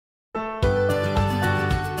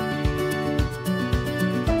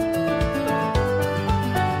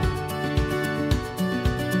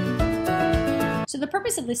the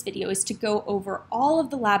purpose of this video is to go over all of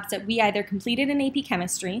the labs that we either completed in AP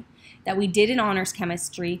Chemistry, that we did in Honors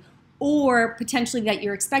Chemistry, or potentially that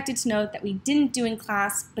you're expected to know that we didn't do in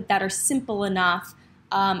class, but that are simple enough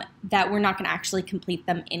that we're not going to actually complete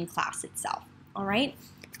them in class itself. All right?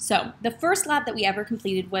 So the first lab that we ever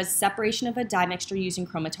completed was separation of a dye mixture using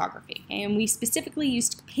chromatography, okay? And we specifically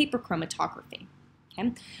used paper chromatography.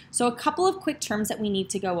 Okay? So a couple of quick terms that we need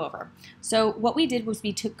to go over. So what we did was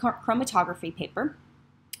we took chromatography paper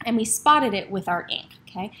and we spotted it with our ink.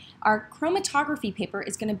 Okay? Our chromatography paper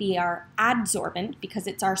is going to be our adsorbent because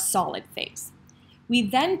it's our solid phase. We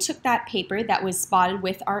then took that paper that was spotted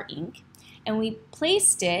with our ink and we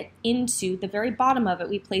placed it into, the very bottom of it,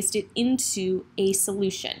 we placed it into a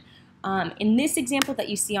solution. In this example that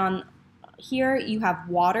you see on here, you have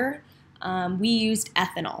water. We used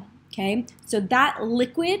ethanol. Okay, so that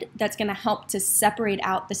liquid that's going to help to separate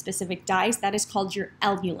out the specific dyes, that is called your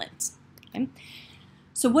eluent. Okay?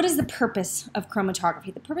 So what is the purpose of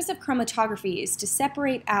chromatography? The purpose of chromatography is to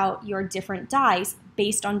separate out your different dyes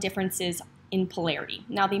based on differences in polarity.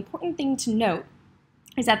 Now the important thing to note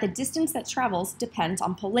is that the distance that travels depends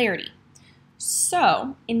on polarity.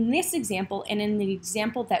 So in this example and in the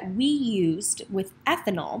example that we used with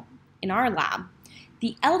ethanol in our lab,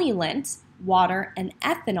 the eluent, water, and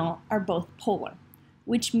ethanol are both polar,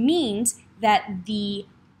 which means that the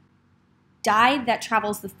dye that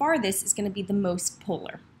travels the farthest is going to be the most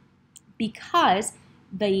polar because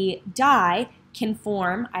the dye can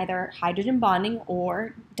form either hydrogen bonding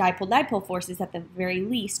or dipole-dipole forces at the very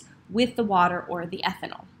least with the water or the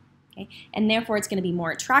ethanol. Okay? And therefore it's going to be more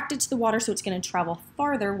attracted to the water, so it's going to travel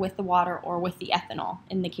farther with the water or with the ethanol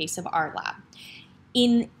in the case of our lab.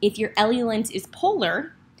 If your eluent is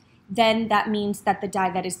polar, then that means that the dye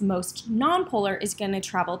that is most nonpolar is going to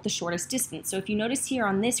travel the shortest distance. So if you notice here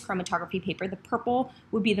on this chromatography paper, the purple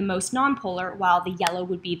would be the most nonpolar while the yellow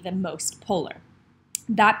would be the most polar.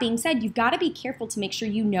 That being said, you've got to be careful to make sure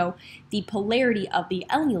you know the polarity of the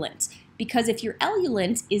eluent, because if your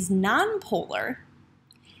eluent is nonpolar,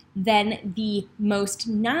 then the most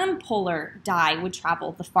nonpolar dye would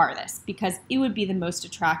travel the farthest because it would be the most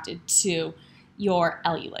attracted to your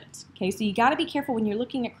eluent. Okay, so you got to be careful when you're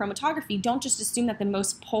looking at chromatography. Don't just assume that the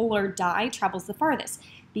most polar dye travels the farthest,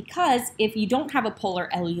 because if you don't have a polar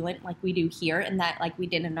eluent like we do here and that like we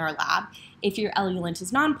did in our lab, if your eluent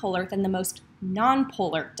is nonpolar, then the most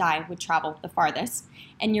nonpolar dye would travel the farthest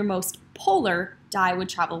and your most polar dye would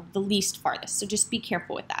travel the least farthest. So just be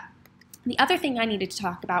careful with that. The other thing I needed to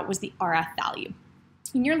talk about was the RF value.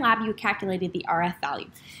 In your lab, you calculated the RF value.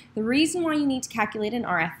 The reason why you need to calculate an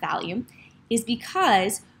RF value is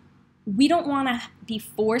because we don't want to be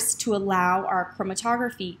forced to allow our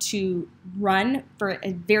chromatography to run for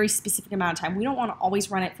a very specific amount of time. We don't want to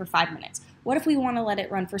always run it for 5 minutes. What if we want to let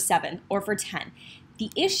it run for 7 or for 10?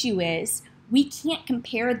 The issue is we can't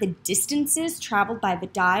compare the distances traveled by the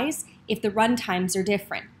dyes if the run times are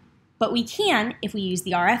different. But we can if we use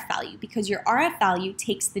the RF value, because your RF value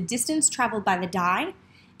takes the distance traveled by the dye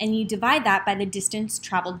and you divide that by the distance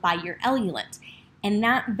traveled by your eluent. And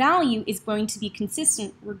that value is going to be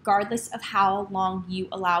consistent regardless of how long you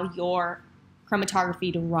allow your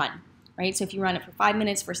chromatography to run, right? So if you run it for 5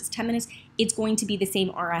 minutes versus 10 minutes, it's going to be the same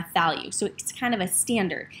RF value. So it's kind of a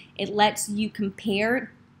standard. It lets you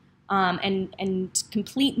compare and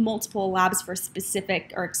complete multiple labs for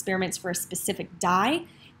specific or experiments for a specific dye,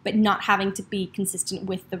 but not having to be consistent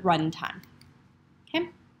with the run time. Okay? All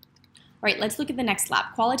right, let's look at the next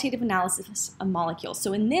lab, qualitative analysis of molecules.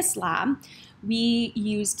 So in this lab, we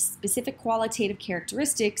used specific qualitative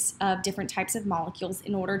characteristics of different types of molecules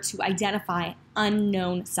in order to identify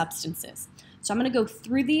unknown substances. So I'm going to go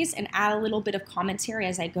through these and add a little bit of commentary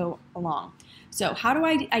as I go along. So how do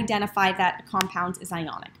I identify that a compound is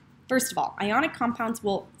ionic? First of all, ionic compounds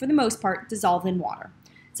will, for the most part, dissolve in water.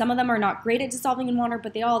 Some of them are not great at dissolving in water,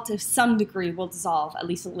 but they all, to some degree, will dissolve at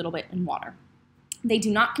least a little bit in water. They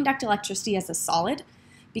do not conduct electricity as a solid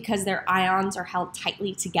because their ions are held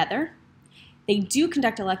tightly together. They do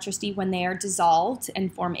conduct electricity when they are dissolved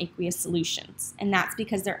and form aqueous solutions, and that's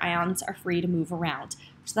because their ions are free to move around.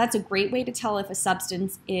 So that's a great way to tell if a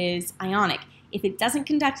substance is ionic. If it doesn't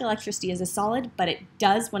conduct electricity as a solid, but it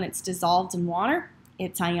does when it's dissolved in water,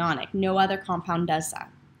 it's ionic. No other compound does that.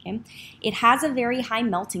 Okay? It has a very high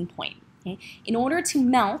melting point. Okay? In order to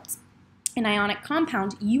melt an ionic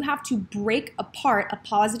compound, you have to break apart a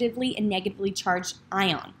positively and negatively charged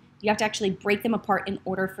ion. You have to actually break them apart in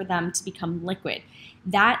order for them to become liquid.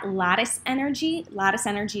 That lattice energy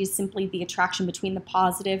is simply the attraction between the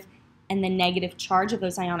positive and the negative charge of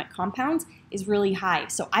those ionic compounds is really high.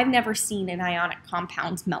 So I've never seen an ionic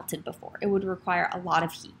compound melted before. It would require a lot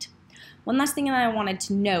of heat. One last thing that I wanted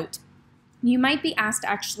to note, you might be asked to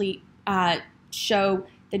actually show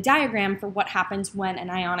the diagram for what happens when an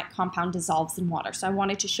ionic compound dissolves in water. So I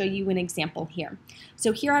wanted to show you an example here.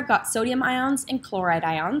 So here I've got sodium ions and chloride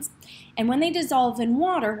ions, and when they dissolve in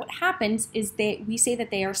water, what happens is we say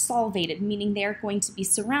that they are solvated, meaning they are going to be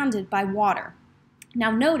surrounded by water.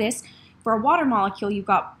 Now notice, for a water molecule, you've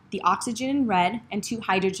got the oxygen in red and 2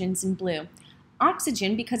 hydrogens in blue.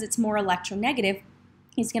 Oxygen, because it's more electronegative,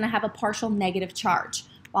 is going to have a partial negative charge,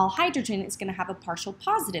 while hydrogen is going to have a partial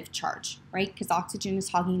positive charge, right? Because oxygen is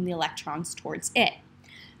hogging the electrons towards it,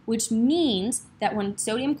 which means that when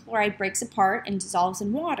sodium chloride breaks apart and dissolves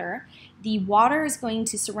in water, the water is going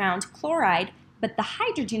to surround chloride, but the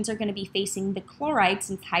hydrogens are going to be facing the chloride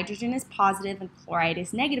since hydrogen is positive and chloride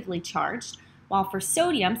is negatively charged, while for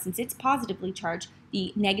sodium, since it's positively charged,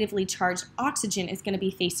 the negatively charged oxygen is going to be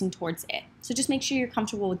facing towards it. So just make sure you're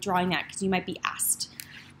comfortable with drawing that because you might be asked.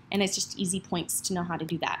 And it's just easy points to know how to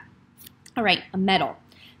do that. All right, a metal.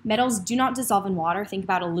 Metals do not dissolve in water. Think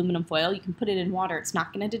about aluminum foil. You can put it in water. It's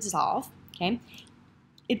not going to dissolve, okay?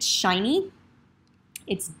 It's shiny.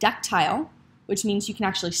 It's ductile, which means you can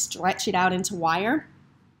actually stretch it out into wire.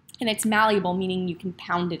 And it's malleable, meaning you can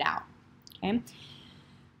pound it out, okay?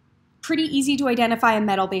 Pretty easy to identify a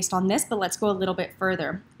metal based on this, but let's go a little bit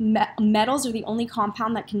further. Metals are the only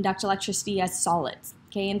compound that conduct electricity as solids,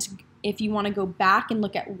 okay? And if you want to go back and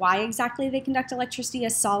look at why exactly they conduct electricity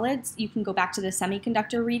as solids, you can go back to the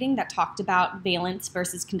semiconductor reading that talked about valence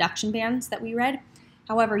versus conduction bands that we read.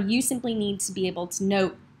 However, you simply need to be able to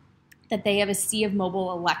note that they have a sea of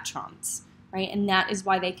mobile electrons, right? And that is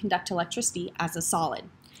why they conduct electricity as a solid.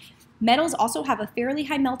 Metals also have a fairly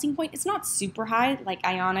high melting point. It's not super high like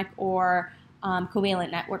ionic or covalent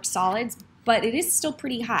network solids, but it is still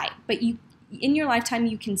pretty high. But in your lifetime,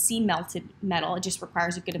 you can see melted metal. It just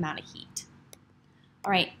requires a good amount of heat.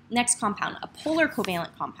 All right, next compound, a polar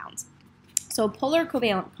covalent compound. So a polar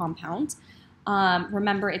covalent compound,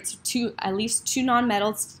 remember it's at least two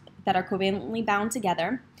nonmetals that are covalently bound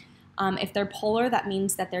together. If they're polar, that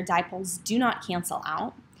means that their dipoles do not cancel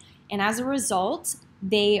out. And as a result,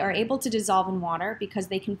 they are able to dissolve in water because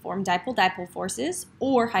they can form dipole-dipole forces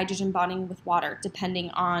or hydrogen bonding with water, depending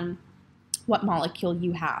on what molecule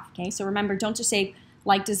you have, okay? So remember, don't just say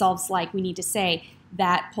like dissolves like. We need to say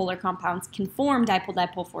that polar compounds can form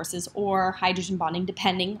dipole-dipole forces or hydrogen bonding,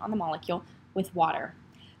 depending on the molecule, with water.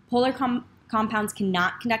 Polar compounds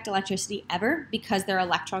cannot conduct electricity ever because their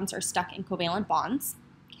electrons are stuck in covalent bonds,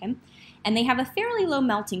 okay? And they have a fairly low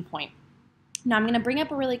melting point. Now I'm going to bring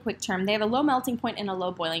up a really quick term. They have a low melting point and a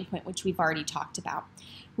low boiling point, which we've already talked about,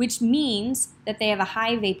 which means that they have a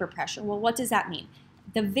high vapor pressure. Well, what does that mean?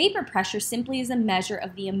 The vapor pressure simply is a measure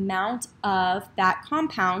of the amount of that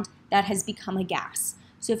compound that has become a gas.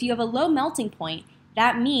 So if you have a low melting point,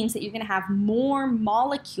 that means that you're going to have more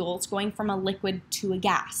molecules going from a liquid to a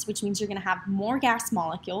gas, which means you're going to have more gas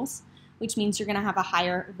molecules, which means you're going to have a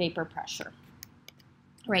higher vapor pressure.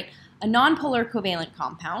 Right. A nonpolar covalent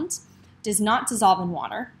compound does not dissolve in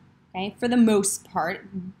water, okay, for the most part,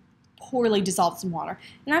 poorly dissolves in water.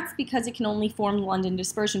 And that's because it can only form London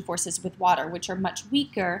dispersion forces with water, which are much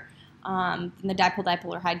weaker than the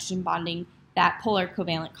dipole-dipole or hydrogen bonding that polar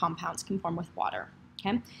covalent compounds can form with water.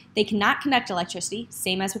 Okay? They cannot conduct electricity,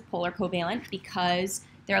 same as with polar covalent, because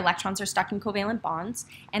their electrons are stuck in covalent bonds,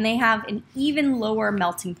 and they have an even lower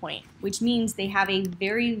melting point, which means they have a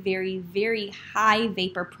very, very, very high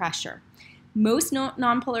vapor pressure. Most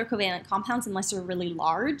nonpolar covalent compounds, unless they're really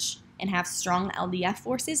large and have strong LDF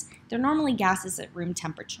forces, they're normally gases at room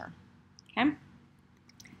temperature. Okay?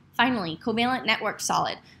 Finally, covalent network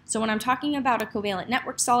solid. So when I'm talking about a covalent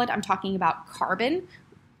network solid, I'm talking about carbon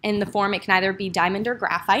in the form, it can either be diamond or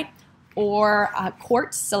graphite, or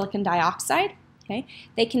quartz, silicon dioxide. Okay?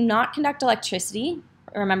 They cannot conduct electricity.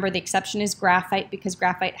 Remember, the exception is graphite because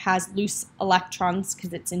graphite has loose electrons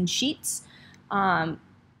because it's in sheets.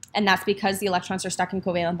 And that's because the electrons are stuck in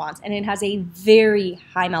covalent bonds. And it has a very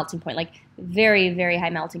high melting point, like very, very high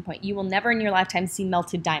melting point. You will never in your lifetime see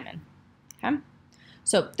melted diamond. Okay?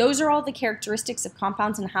 So those are all the characteristics of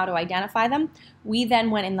compounds and how to identify them. We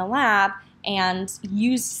then went in the lab and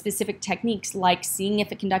used specific techniques like seeing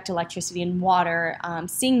if it conducts electricity in water,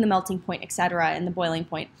 seeing the melting point, etc., and the boiling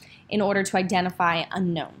point in order to identify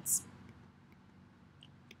unknowns.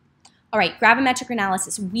 All right, gravimetric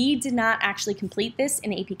analysis. We did not actually complete this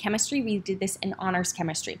in AP chemistry. We did this in honors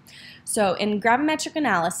chemistry. So in gravimetric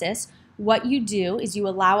analysis, what you do is you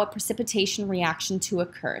allow a precipitation reaction to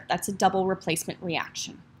occur. That's a double replacement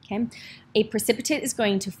reaction. Okay? A precipitate is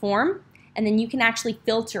going to form, and then you can actually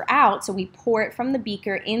filter out. So we pour it from the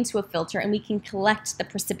beaker into a filter and we can collect the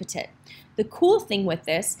precipitate. The cool thing with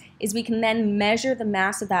this is we can then measure the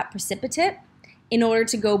mass of that precipitate in order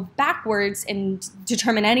to go backwards and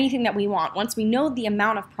determine anything that we want. Once we know the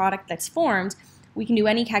amount of product that's formed, we can do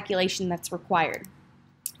any calculation that's required.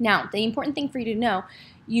 Now, the important thing for you to know,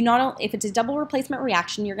 if it's a double replacement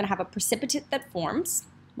reaction, you're going to have a precipitate that forms,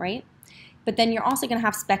 right? But then you're also going to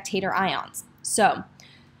have spectator ions. So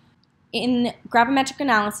in gravimetric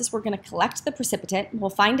analysis, we're going to collect the precipitate, we'll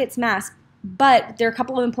find its mass, but there are a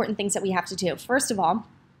couple of important things that we have to do. First of all,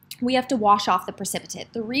 we have to wash off the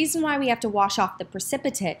precipitate. The reason why we have to wash off the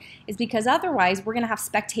precipitate is because otherwise we're going to have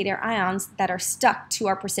spectator ions that are stuck to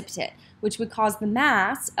our precipitate, which would cause the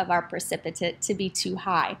mass of our precipitate to be too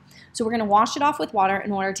high. So we're going to wash it off with water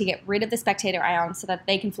in order to get rid of the spectator ions so that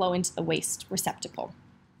they can flow into the waste receptacle.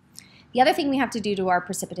 The other thing we have to do to our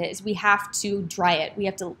precipitate is we have to dry it. We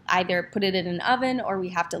have to either put it in an oven or we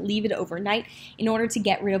have to leave it overnight in order to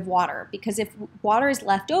get rid of water. Because if water is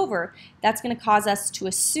left over, that's going to cause us to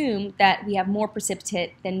assume that we have more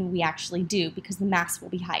precipitate than we actually do because the mass will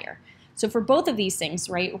be higher. So for both of these things,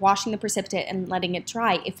 right, washing the precipitate and letting it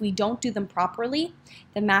dry, if we don't do them properly,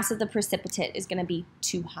 the mass of the precipitate is going to be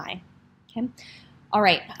too high. Okay? All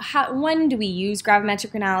right, when do we use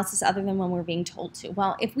gravimetric analysis other than when we're being told to?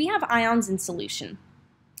 Well, if we have ions in solution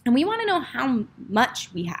and we want to know how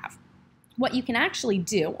much we have, what you can actually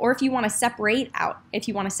do, or if you want to separate out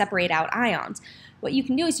ions, what you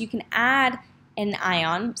can do is you can add an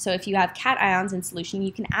ion. So if you have cations in solution,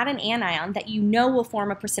 you can add an anion that you know will form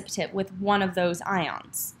a precipitate with one of those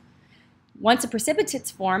ions. Once a precipitate's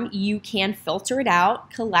formed, you can filter it out,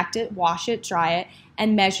 collect it, wash it, dry it,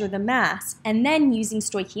 and measure the mass. And then using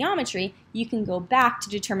stoichiometry, you can go back to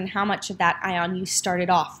determine how much of that ion you started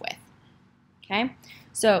off with. Okay?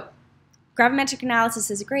 So gravimetric analysis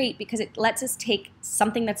is great because it lets us take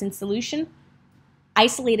something that's in solution,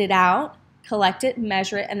 isolate it out, collect it,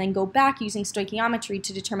 measure it, and then go back using stoichiometry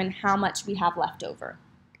to determine how much we have left over.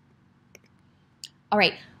 All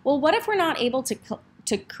right, well, what if we're not able to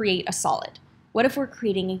create a solid? What if we're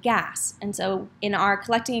creating a gas? And so in our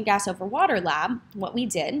collecting a gas over water lab, what we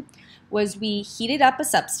did was we heated up a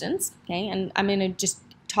substance, okay, and I'm going to just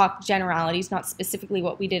talk generalities, not specifically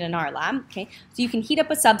what we did in our lab, okay? So you can heat up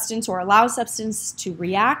a substance or allow a substance to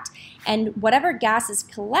react, and whatever gas is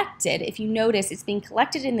collected, if you notice, it's being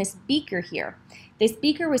collected in this beaker here. This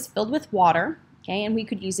beaker was filled with water, okay, and we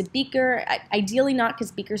could use a beaker, ideally not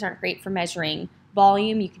because beakers aren't great for measuring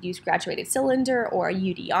volume. You could use graduated cylinder or a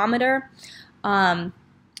eudiometer.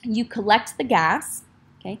 You collect the gas,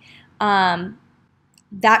 okay?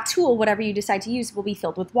 That tool, whatever you decide to use, will be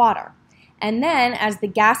filled with water. And then as the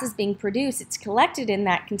gas is being produced, it's collected in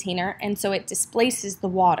that container, and so it displaces the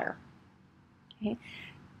water. Okay?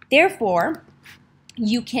 Therefore,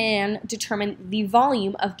 you can determine the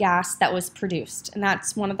volume of gas that was produced, and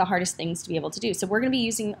that's one of the hardest things to be able to do. So we're going to be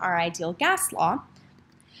using our ideal gas law,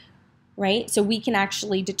 right? So we can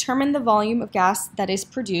actually determine the volume of gas that is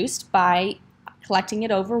produced by collecting it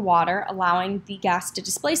over water, allowing the gas to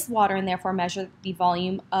displace the water, and therefore measure the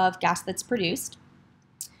volume of gas that's produced.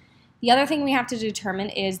 The other thing we have to determine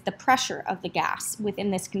is the pressure of the gas within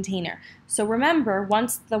this container. So remember,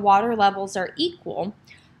 once the water levels are equal,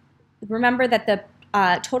 remember that the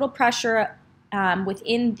total pressure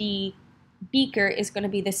within the beaker is going to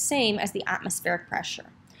be the same as the atmospheric pressure.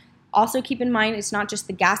 Also keep in mind, it's not just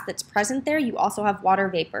the gas that's present there, you also have water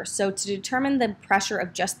vapor. So to determine the pressure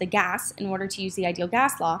of just the gas, in order to use the ideal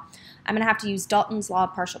gas law, I'm going to have to use Dalton's law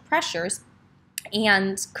of partial pressures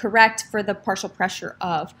and correct for the partial pressure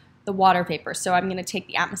of the water vapor. So I'm going to take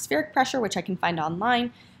the atmospheric pressure, which I can find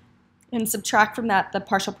online, and subtract from that the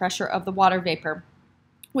partial pressure of the water vapor,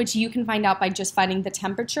 which you can find out by just finding the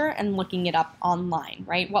temperature and looking it up online,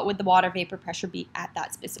 right? What would the water vapor pressure be at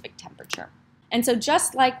that specific temperature? And so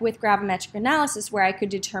just like with gravimetric analysis, where I could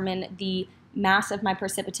determine the mass of my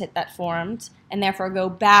precipitate that formed and therefore go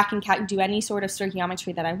back and do any sort of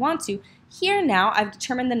stoichiometry that I want to, here now I've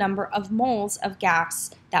determined the number of moles of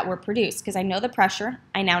gas that were produced because I know the pressure,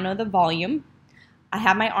 I now know the volume, I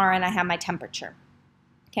have my R, and I have my temperature.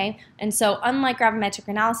 Okay, and so unlike gravimetric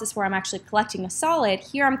analysis where I'm actually collecting a solid,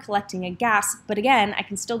 here I'm collecting a gas, but again, I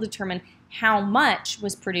can still determine how much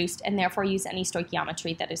was produced and therefore use any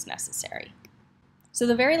stoichiometry that is necessary. So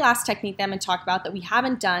the very last technique that I'm going to talk about that we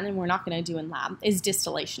haven't done and we're not going to do in lab is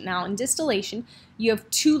distillation. Now in distillation, you have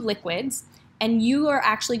two liquids and you are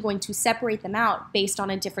actually going to separate them out based on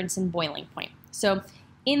a difference in boiling point. So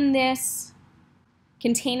in this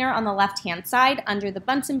container on the left-hand side under the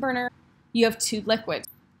Bunsen burner, you have two liquids.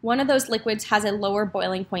 one of those liquids has a lower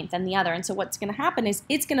boiling point than the other. And so what's going to happen is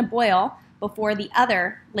it's going to boil before the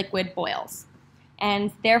other liquid boils.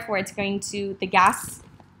 And therefore it's going to, the gas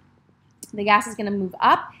is going to move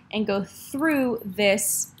up and go through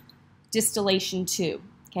this distillation tube.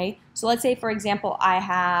 Okay, so let's say, for example, I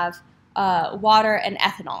have water and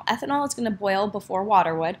ethanol. Ethanol is going to boil before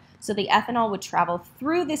water would, so the ethanol would travel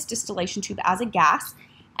through this distillation tube as a gas,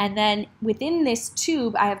 and then within this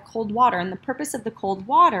tube I have cold water, and the purpose of the cold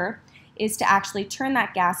water is to actually turn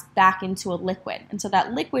that gas back into a liquid. And so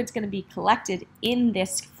that liquid is going to be collected in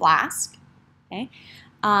this flask, okay,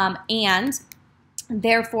 and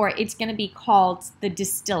therefore it's going to be called the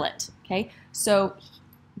distillate. Okay, so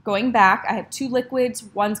going back, I have two liquids.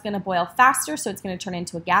 One's going to boil faster, so it's going to turn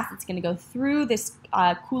into a gas. It's going to go through this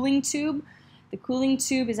cooling tube. The cooling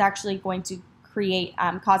tube is actually going to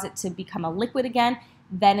cause it to become a liquid again.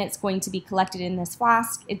 Then it's going to be collected in this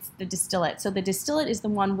flask. It's the distillate. So the distillate is the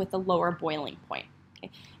one with the lower boiling point. Okay?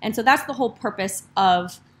 And so that's the whole purpose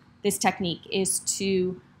of this technique, is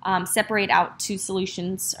to separate out two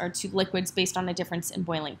solutions or two liquids based on a difference in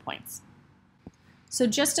boiling points. So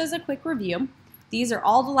just as a quick review, these are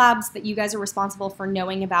all the labs that you guys are responsible for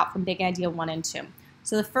knowing about from Big Idea 1 and 2.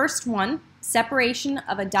 So the first one, separation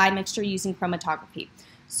of a dye mixture using chromatography.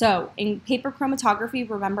 So in paper chromatography,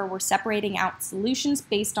 remember, we're separating out solutions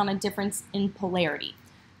based on a difference in polarity.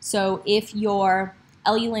 So if your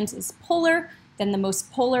eluent is polar, then the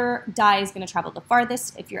most polar dye is going to travel the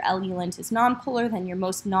farthest. If your eluent is nonpolar, then your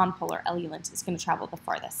most nonpolar eluent is going to travel the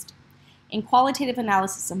farthest. In qualitative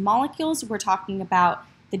analysis of molecules, we're talking about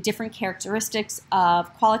the different characteristics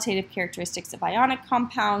of qualitative characteristics of ionic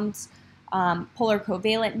compounds, polar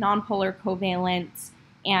covalent, nonpolar covalent,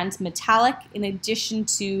 and metallic, in addition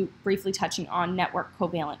to briefly touching on network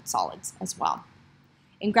covalent solids as well.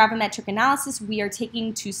 In gravimetric analysis, we are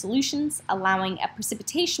taking two solutions, allowing a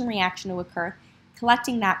precipitation reaction to occur,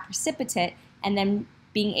 collecting that precipitate, and then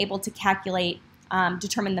being able to calculate,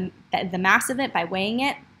 determine the mass of it by weighing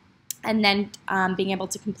it, and then being able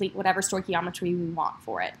to complete whatever stoichiometry we want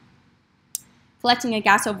for it. Collecting a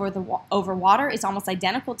gas over water is almost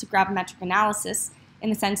identical to gravimetric analysis in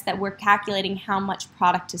the sense that we're calculating how much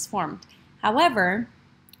product is formed. However,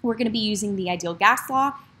 we're going to be using the ideal gas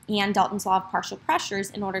law and Dalton's law of partial pressures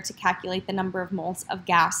in order to calculate the number of moles of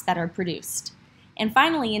gas that are produced. And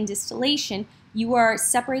finally, in distillation, you are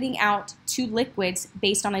separating out two liquids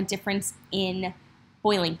based on a difference in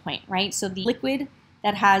boiling point, right? So the liquid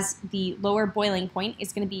that has the lower boiling point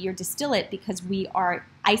is going to be your distillate, because we are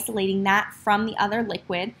isolating that from the other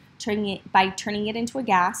liquid by turning it into a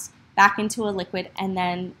gas, back into a liquid, and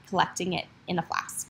then collecting it in a flask.